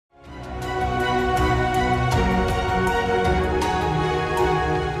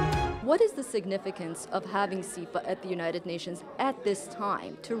significance of having CIfa at the United Nations at this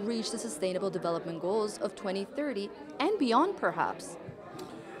time to reach the Sustainable Development Goals of 2030 and beyond, perhaps?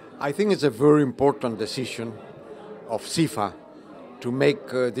 I think it's a very important decision of CIfa to make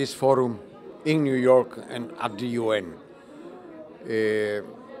this forum in New York and at the UN.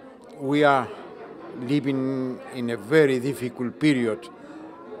 We are living in a very difficult period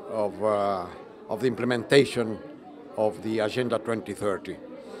of the implementation of the Agenda 2030.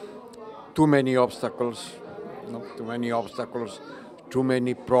 Too many obstacles, too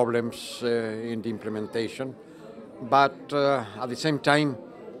many problems in the implementation, but at the same time,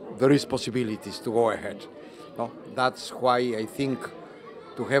 there is possibilities to go ahead. That's why I think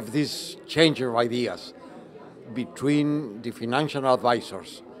to have this change of ideas between the financial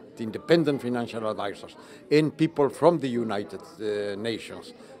advisors, the independent financial advisors, and people from the United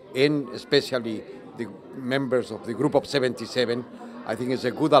Nations, and especially the members of the Group of 77, I think it's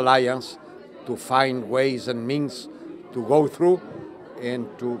a good alliance to find ways and means to go through, and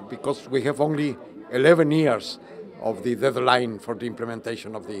because we have only 11 years of the deadline for the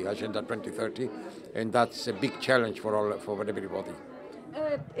implementation of the Agenda 2030, and that's a big challenge for everybody.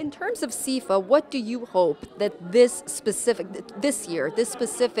 In terms of CIfa, what do you hope that this specific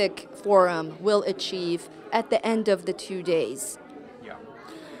forum will achieve at the end of the 2 days? Yeah,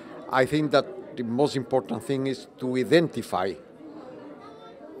 I think that the most important thing is to identify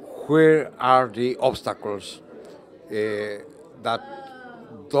where are the obstacles that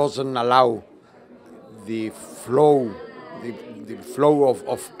doesn't allow the flow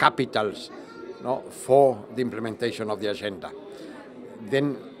of capitals for the implementation of the agenda.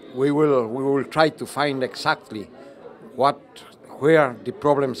 Then we will try to find exactly where the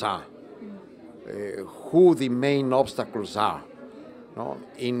problems are, who the main obstacles are,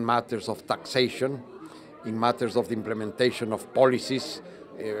 in matters of taxation, in matters of the implementation of policies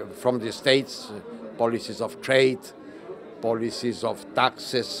from the states, policies of trade, policies of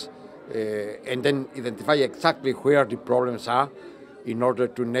taxes, and then identify exactly where the problems are in order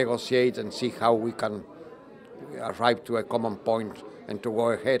to negotiate and see how we can arrive to a common point and to go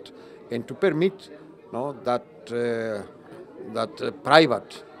ahead and to permit that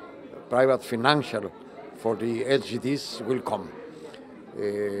private financial for the SDGs will come.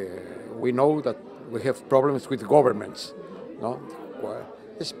 We know that we have problems with governments,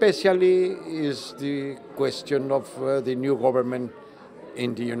 especially is the question of the new government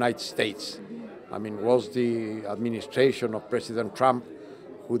in the United States. I mean, was the administration of President Trump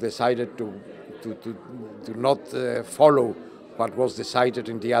who decided to not follow what was decided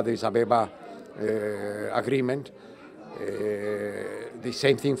in the Addis Ababa agreement. The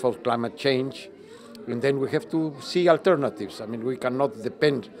same thing for climate change. And then we have to see alternatives. I mean, we cannot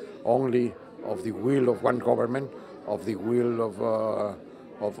depend only of the will of one government, of the will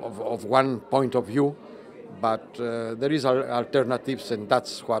of one point of view, but there is alternatives, and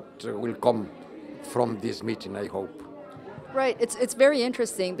that's what will come from this meeting, I hope. Right. It's very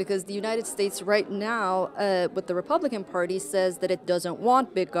interesting because the United States right now, with the Republican Party, says that it doesn't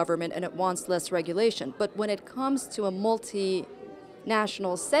want big government and it wants less regulation. But when it comes to a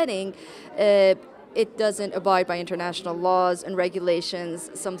multinational setting, it doesn't abide by international laws and regulations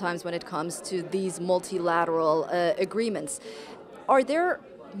sometimes when it comes to these multilateral agreements. Are there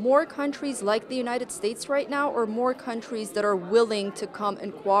more countries like the United States right now, or more countries that are willing to come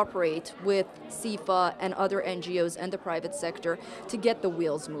and cooperate with CIfa and other NGOs and the private sector to get the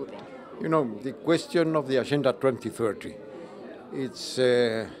wheels moving? You know, the question of the Agenda 2030, it's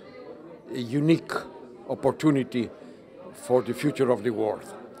a unique opportunity for the future of the world.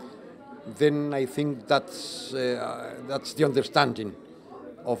 Then I think that's the understanding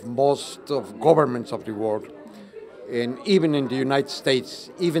of most of governments of the world. And even in the United States,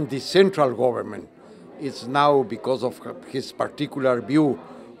 even the central government is now, because of his particular view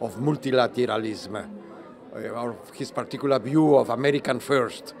of multilateralism, or his particular view of American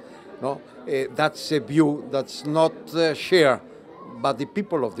first. That's a view that's not shared by the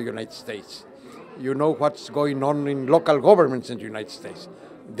people of the United States. You know what's going on in local governments in the United States.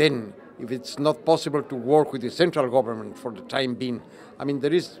 Then, if it's not possible to work with the central government for the time being, I mean,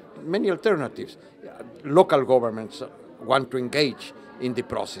 there is many alternatives. Local governments want to engage in the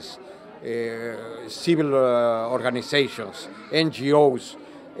process. Civil organizations, NGOs,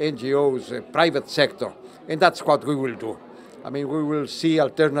 private sector, and that's what we will do. I mean, we will see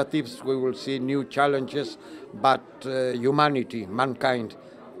alternatives, we will see new challenges, but humanity, mankind,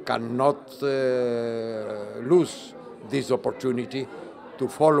 cannot lose this opportunity to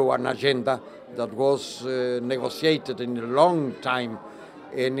follow an agenda that was negotiated in a long time,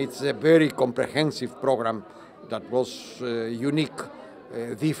 and it's a very comprehensive program that was unique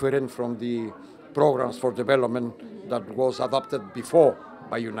different from the programs for development that was adopted before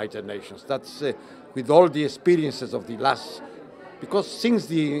by United Nations. That's with all the experiences of the last, because since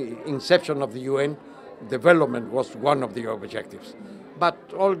the inception of the UN, development was one of the objectives. But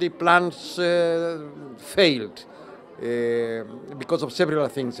all the plans failed because of several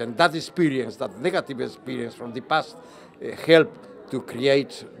things, and that experience, that negative experience from the past, helped to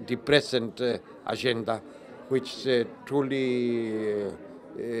create the present agenda, which truly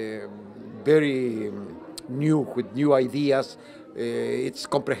very new, with new ideas. It's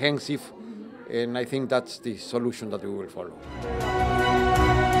comprehensive, and I think that's the solution that we will follow.